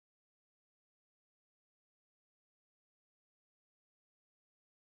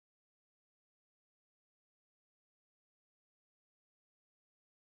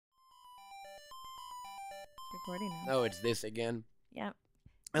recording now. Oh, it's this again? Yep.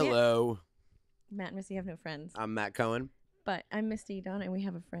 Hello. Matt and Misty have no friends. I'm Matt Cohen. But I'm Misty Donna, and we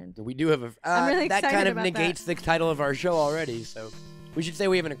have a friend. We do have a... I'm really that excited kind of about negates the title of our show already, so... We should say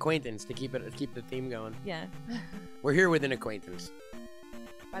we have an acquaintance to keep the theme going. Yeah. We're here with an acquaintance.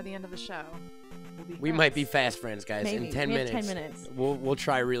 By the end of the show, we might be fast friends, guys. Maybe. In 10 we minutes. have 10 minutes. We'll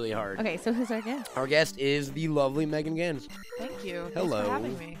try really hard. Okay, so who's our guest? Our guest is the lovely Megan Ganz. Thank you. Hello. Thanks for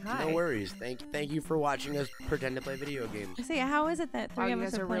having me. Hi. No worries. Thank you for watching us pretend to play video games. So yeah, how is it that Wow, three you of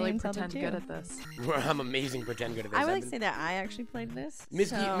us guys are are really playing Zelda pretend 2? good at this. I'm amazing pretend good at this. I would like to say that I actually played this.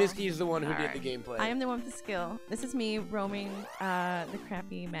 Misty is the one who did Alright. the gameplay. I am the one with the skill. This is me roaming the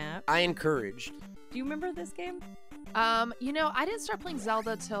crappy map. I encouraged. Do you remember this game? You know, I didn't start playing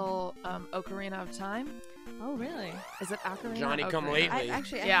Zelda till Ocarina of Time. Oh, really? Is it Ocarina? Johnny come Ocarina.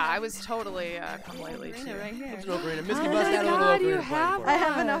 lately. Yeah, I was totally come lately Ocarina too. right here. It's an ocarina. Misty Oh bust my out a little God, ocarina you playing have for I us.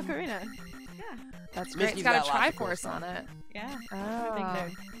 have an ocarina. Yeah. That's great. Misty's It's got a got lots of cool Triforce stuff. on it. Yeah. Oh. Big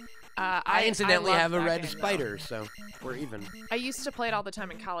nerd. I incidentally love have a that red game, though. spider, so we're even. I used to play it all the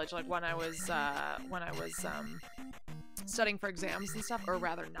time in college, like when I was studying for exams and stuff, or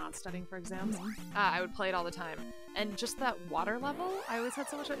rather not studying for exams. I would play it all the time, and just that water level, I always had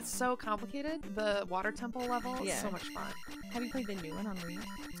so much. It's so complicated. The water temple level is Yeah. so much fun. Have you played the new one on Wii?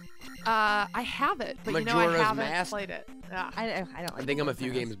 I have it, but you know I Majora's haven't Mask? played it. Yeah. I don't I like think I'm a Majora's few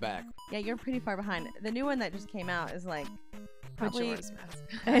Mask. games back. Yeah, you're pretty far behind. The new one that just came out is like probably Majora's Mask.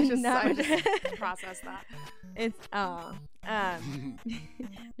 I Not- just processed that. it's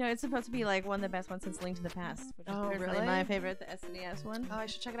no, it's supposed to be like one of the best ones since Link to the Past, which is Oh, personally really? my favorite, the SNES one. Oh, I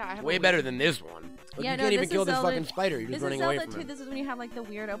should check it out. I have Way a better Wii. than this one. Look, Yeah, you no, can't even this kill is this Zelda- fucking spider. You're This just is running Zelda away from 2. him. This is when you have like the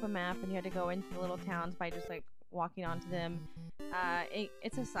weird open map and you had to go into the little towns by just like walking onto them.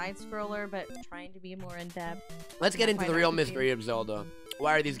 It's a side scroller, but trying to be more in depth. Let's get Not into quite the real RPG. mystery of Zelda.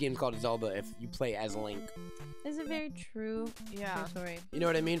 Why are these games called Zelda if you play as Link? It's a very true Yeah. story. You know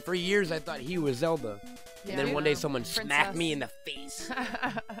what I mean? For years, I thought he was Zelda. Yeah. And then one day someone smacked me in Princess. the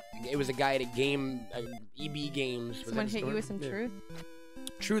face. It was a guy at a game, EB Games. Was Someone that a hit you store? with some Yeah. truth.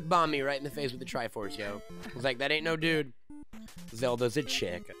 Truth bombed me right in the face with the Triforce, yo. I was like, that ain't no dude. Zelda's a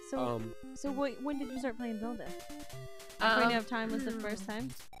chick. So, when did you start playing Zelda? Ocarina of Time was the first time.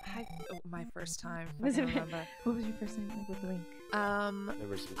 My first time. I Was can it- remember. What was your first time like with Link? There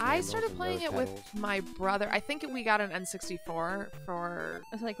were some I candles started and playing rose it with petals. my brother. I think we got an N64 for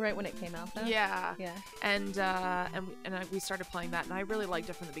It was like right when it came out, though. yeah, Yeah. and we started playing that, and I really liked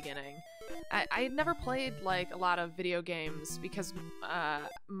it from the beginning. I had never played like a lot of video games because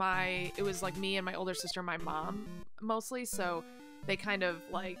it was like me and my older sister, and my mom mostly, so they kind of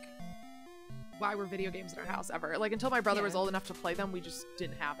like. Why were video games in our house ever? Like until my brother was Yeah. old enough to play them, we just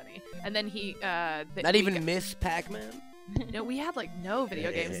didn't have any. And then he Not even Miss Pac-Man? no, we had like no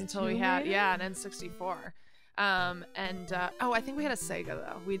video games until we You had did? an N64. I think we had a Sega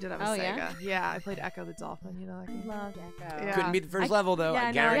though. We did have a Oh, Sega. yeah? Yeah, I played Echo the Dolphin. You know that game? Loved Echo. Yeah. Couldn't beat the first level, though. yeah, I I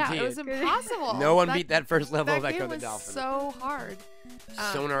know. guarantee Yeah, it was it. impossible. No one beat that first level that of Echo game the was Dolphin. so hard.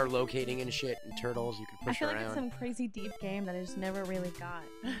 Sonar locating and shit, and turtles you could I push feel like around. it's some crazy deep game that I just never really got.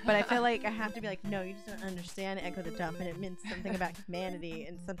 But I feel like I have to be like, no, you just don't understand Echo the Dolphin. It meant something about humanity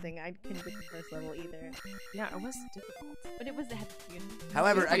and something I couldn't get the first level either. Yeah, it was difficult. But it was that cute.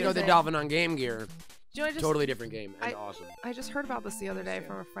 However, It was Echo the like- Dolphin on Game Gear, You know, totally different game and awesome. I just heard about this the other day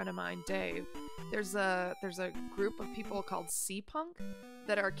from a friend of mine, Dave. There's a group of people called Sea Punk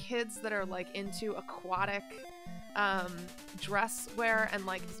that are kids that are like into aquatic dress wear and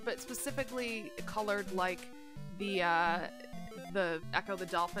like but specifically colored like the Echo the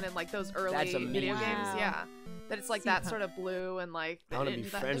Dolphin and like those early That's video amazing. games. Wow. Yeah. That it's like Sea that Punk. sort of blue and like I wanna be and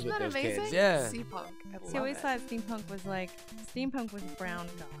that- friends isn't with that those kids. amazing? Yeah. Sea Punk. I love See, I always it. thought steampunk was brown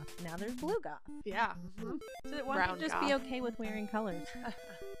goth. Now there's blue goth. Yeah. So that one Brown could just be goth. okay with wearing colors.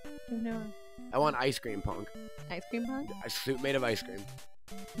 You know, I want ice cream punk. ice cream punk. A suit made of ice cream.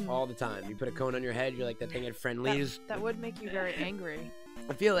 All the time. You put a cone on your head, you're like that thing at Friendlies. That would make you very angry.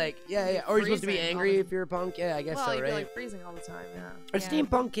 I feel like, yeah. Or you're supposed to be Freezing all angry the- if you're a punk. Yeah, I guess well, so, you'd right? be like freezing all the time. Yeah. Are Yeah.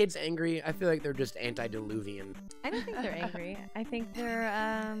 steampunk kids angry? I feel like they're just antediluvian. I don't think they're angry. I think they're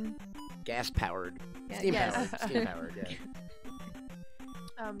Gas-powered. Yeah, Steam-powered. yes. Steam-powered, yeah.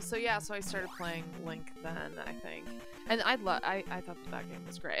 So I started playing Link then, I think, and I thought that game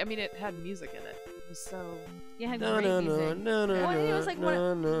was great. I mean, it had music in it. It was so you had No, great no, music. no, no, Well, it was like one-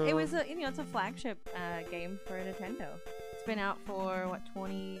 no, no. It was it's a flagship game for Nintendo. It's been out for what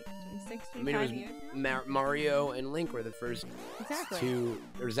 26, I mean, 25 it years now. was Mario and Link were the first Exactly. two,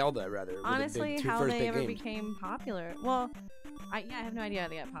 or Zelda rather. were the Honestly, big, two how first they big ever games. became popular. Well, Yeah, I have no idea how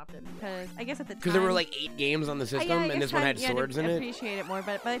they got popped in because I guess at the time. Because there were like 8 games on the system, yeah, I and guess this one had time- swords to in it. appreciate it more,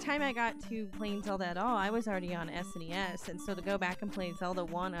 but by the time I got to playing Zelda at all, I was already on SNES, and so to go back and play Zelda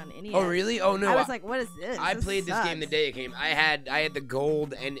 1 on NES. Oh really? Oh no! I was like, what is this? I played this game the sucks. day it came. I had the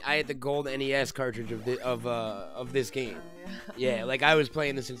gold and I had the gold NES cartridge of this game. Yeah, like I was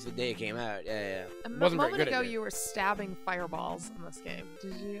playing this since the day it came out. Yeah. A Wasn't very moment good ago, at it. you were stabbing fireballs in this game.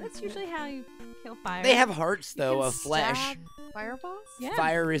 Did you? That's usually how you kill fire. They have hearts You though can of flesh, stab fireballs? yeah.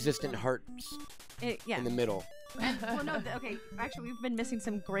 fire-resistant hearts Yeah. in the middle. Well, no, okay. Actually, we've been missing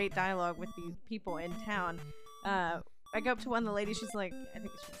some great dialogue with these people in town. I go up to one of the ladies. She's like, I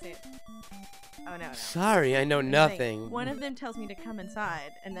think I should say it. Oh no. Sorry, I know Here's the thing. nothing. One of them tells me to come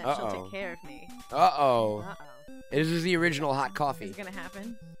inside and that she'll Uh-oh. take care of me. Uh-oh. Uh-oh. This is the original hot Is coffee. it gonna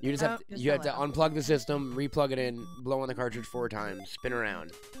happen? You just have to, just you have to hello. unplug the system, replug it in, blow on the cartridge 4 times, spin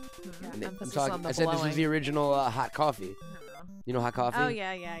around. Yeah. And Emphasis I'm talking- on the I said this blowing. is the original hot coffee. No. You know hot coffee? Oh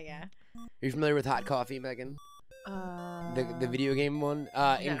yeah. Are you familiar with hot coffee, Megan? The video game one?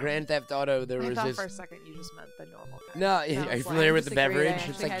 In no. Grand Theft Auto, there I was thought this. for a second you just meant the normal kind. No, are you Sounds familiar like- with the disagree, I beverage?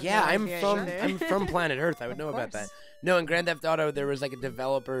 actually It's like, had yeah, no I'm idea from either. I'm from planet Earth. I would know Of about that. course. No, in Grand Theft Auto, there was like a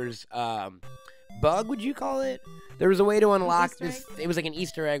developer's bug. Would you call it? There was a way to unlock Easter this. It was like an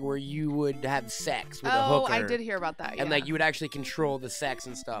Easter egg where you would have sex with a Oh, hooker. I did hear about that. And yeah. like you would actually control the sex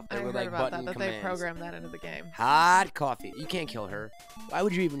and stuff. I There were heard like about button that commands. they programmed that into the game. Hot coffee. You can't kill her. Why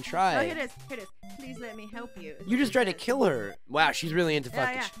would you even Oh, try? here it is. Here it is. Please let me help you. You just tried to kill her. Wow, she's really into Yeah,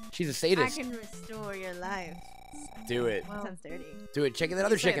 fucking. yeah. She's a I sadist. can restore your life. Do it. Well, Sounds dirty. Do it. Check that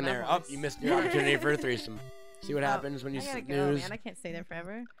other say chick it in in there. that Oh, voice. you missed your opportunity for a threesome. See what happens when you I gotta go, snooze. man. I can't stay there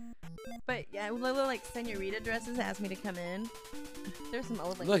forever. But yeah, little like senorita dresses asked me to come in. There's some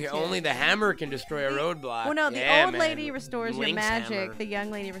old ladies. Look, too. only the hammer can destroy a roadblock. Well, no, the Yeah, old man. lady restores your Link's magic. hammer. The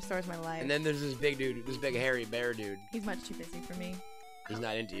young lady restores my life. And then there's this big dude, this big hairy bear dude. He's much too busy for me. He's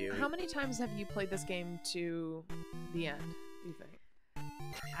not into you. how many times have you played this game to the end? Do you think?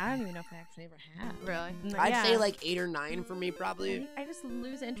 I don't even know if I actually ever have. Really? Mm, I'd yeah. say like 8 or 9 for me, probably. I just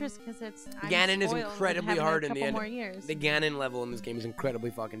lose interest because it's. I'm Ganon is spoiled with incredibly having hard a in the couple end. more years. The Ganon level in this game is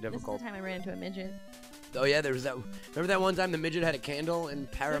incredibly fucking This is the difficult. time I ran into a midget. Oh yeah, there was that. Remember that one time the midget had a candle in No,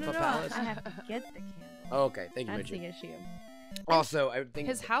 Parapa no, no, Palace? I have to get the candle. Oh, okay, thank you, That's midget. the issue. Also, I would think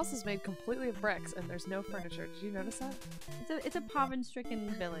His house is made completely of bricks and there's no furniture. Did you notice that? It's a poverty-stricken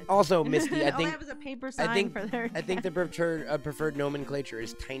village. Also, Misty, I All think that was a paper sign think- for their I think the preferred nomenclature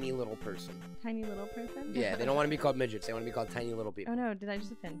is tiny little person. tiny little person. Yeah, they don't want to be called midgets. They want to be called tiny little people. Oh no, did I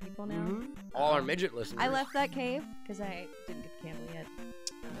just offend people now? Mhm. All our midget listeners. I left that cave because I didn't get the candle yet.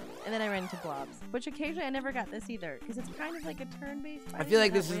 And then I ran into blobs, which occasionally I never got this either because it's kind of like a turn-based. I fighting, feel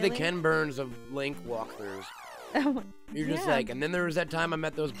like but this not is the really. Ken Burns of Link walkthroughs. You're just Yeah. like, and then there was that time I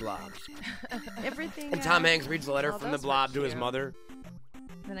met those blobs. Everything. And Tom Hanks reads the letter Oh, from the those were blob to his cute. mother.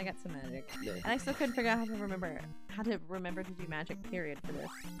 Then I got some magic, Yeah. and I still couldn't figure out how to remember to do magic. Period for this.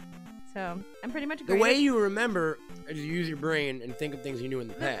 So I'm pretty much The great way at- you remember is you use your brain and think of things you knew in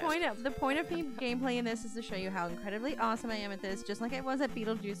the past. The point of me gameplay in this is to show you how incredibly awesome I am at this, just like I was at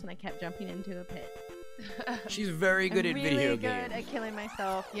Beetlejuice when I kept jumping into a pit. She's very good I'm at really video good games. at killing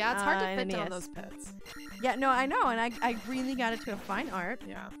myself. Yeah, it's hard to in fit down NES. those pits. Yeah, no, I know, and I really got it to a fine art.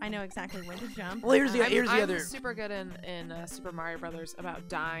 Yeah. I know exactly when to jump. Well, here's the I'm, here's the I'm other. super good in Super Mario Brothers about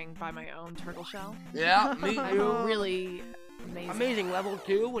dying by my own turtle shell. Yeah, me I'm too. really amazing. Amazing level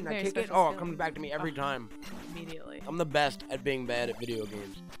 2 when I Very kick it. special Oh, it skill. comes back to me every time. Immediately. I'm the best at being bad at video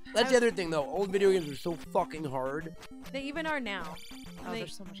games. That's the other thing though. Old video games are so fucking hard. They even are now. Oh, They-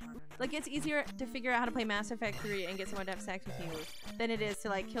 there's so much harder. Like, it's easier to figure out how to play Mass Effect 3 and get someone to have sex with you than it is to,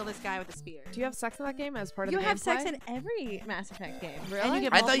 like, kill this guy with a spear. Do you have sex in that game as part of You the have gameplay? sex in every Mass Effect game. And Really? you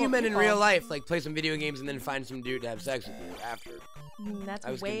get I thought you multiple meant in people. real life, like play some video games and then find some dude to have sex with you after. That's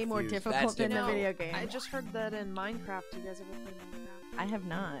I was way more confused. difficult That's than a difficult. video game. I just heard that in Minecraft. Do you guys ever play Minecraft? I have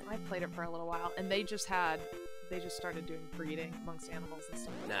not. I played it for a little while, and they just started doing breeding amongst animals and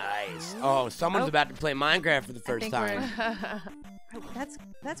stuff. Nice. Oh, someone's Oh. about to play Minecraft for the first think we're- time. Oh,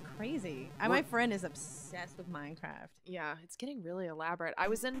 that's crazy. My friend is obsessed with Minecraft. Yeah, it's getting really elaborate. I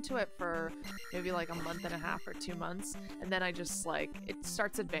was into it for maybe like a month and a half or 2 months, and then I just like it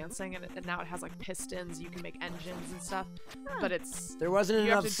starts advancing, and now it has like pistons. You can make engines and stuff, but it's There wasn't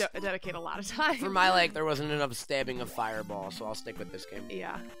you enough have to dedicate a lot of time. for my like. There wasn't enough stabbing of fireball, so I'll stick with this game.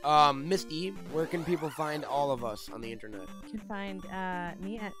 Yeah. Misty, where can people find all of us on the internet? You can find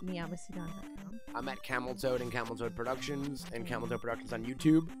me at meowmistydon.com. I'm at Camel Toad and Camel Toad Productions and Camel Toad Productions on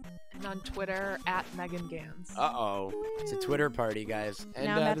YouTube. And on Twitter at Megan Ganz. Uh-oh. It's a Twitter party, guys. And,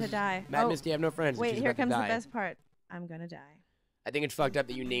 Now I'm about this to is die. Matt Oh, Misty, I have no friends. and Wait, she's here about to comes the die. best part. I'm gonna die. I think it's fucked up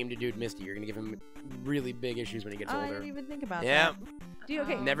that you named a dude Misty. You're gonna give him really big issues when he gets I older. didn't even think about Yeah. that. Do you,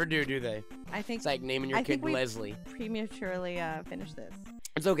 okay. Never do they? I think It's like naming your I kid think we Leslie. prematurely finished this.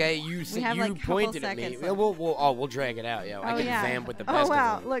 It's okay. You have, you like, couple pointed at me. seconds Yeah, left. we'll drag it out, yo. I Oh, can yeah. vamp with the best Oh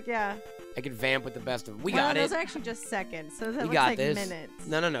wow! of them. Look, yeah. I can vamp with the best of them. We Well, got those it. are actually just seconds, so that We looks got like this. minutes.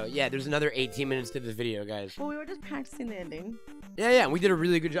 No. Yeah, there's another 18 minutes to this video, guys. Well, we were just practicing the ending. Yeah, we did a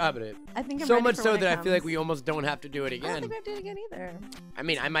really good job at it. I think I'm So ready much for so when it that I feel like comes. we almost don't have to do it I don't again. think we have to do it again either. I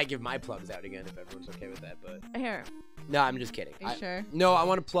mean, I might give my plugs out again if everyone's okay with that, but Here, no, I'm just kidding. are you sure? No, I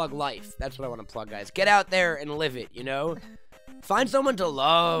want to plug life. That's what I want to plug, guys. Get out there and live it, you know? Find someone to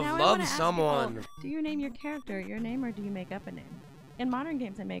love. Now I Love wanna ask someone. people, do you name your character your name, or do you make up a name? In modern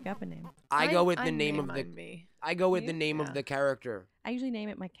games, I make up a name. I go with the I name of the me. I go with You? the name Yeah. of the character. I usually name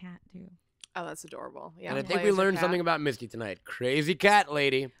it my cat too. Oh, that's adorable. Yeah. And I play think we as your learned cat. something about Misty tonight. Crazy cat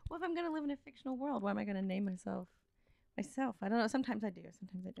lady. Well, if I'm gonna live in a fictional world, why am I gonna name myself? I don't know. Sometimes I do.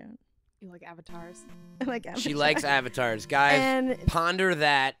 Sometimes I don't. You like avatars? I like She Avatar. likes avatars. Guys, and ponder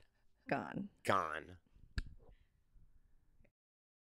that. gone. Gone.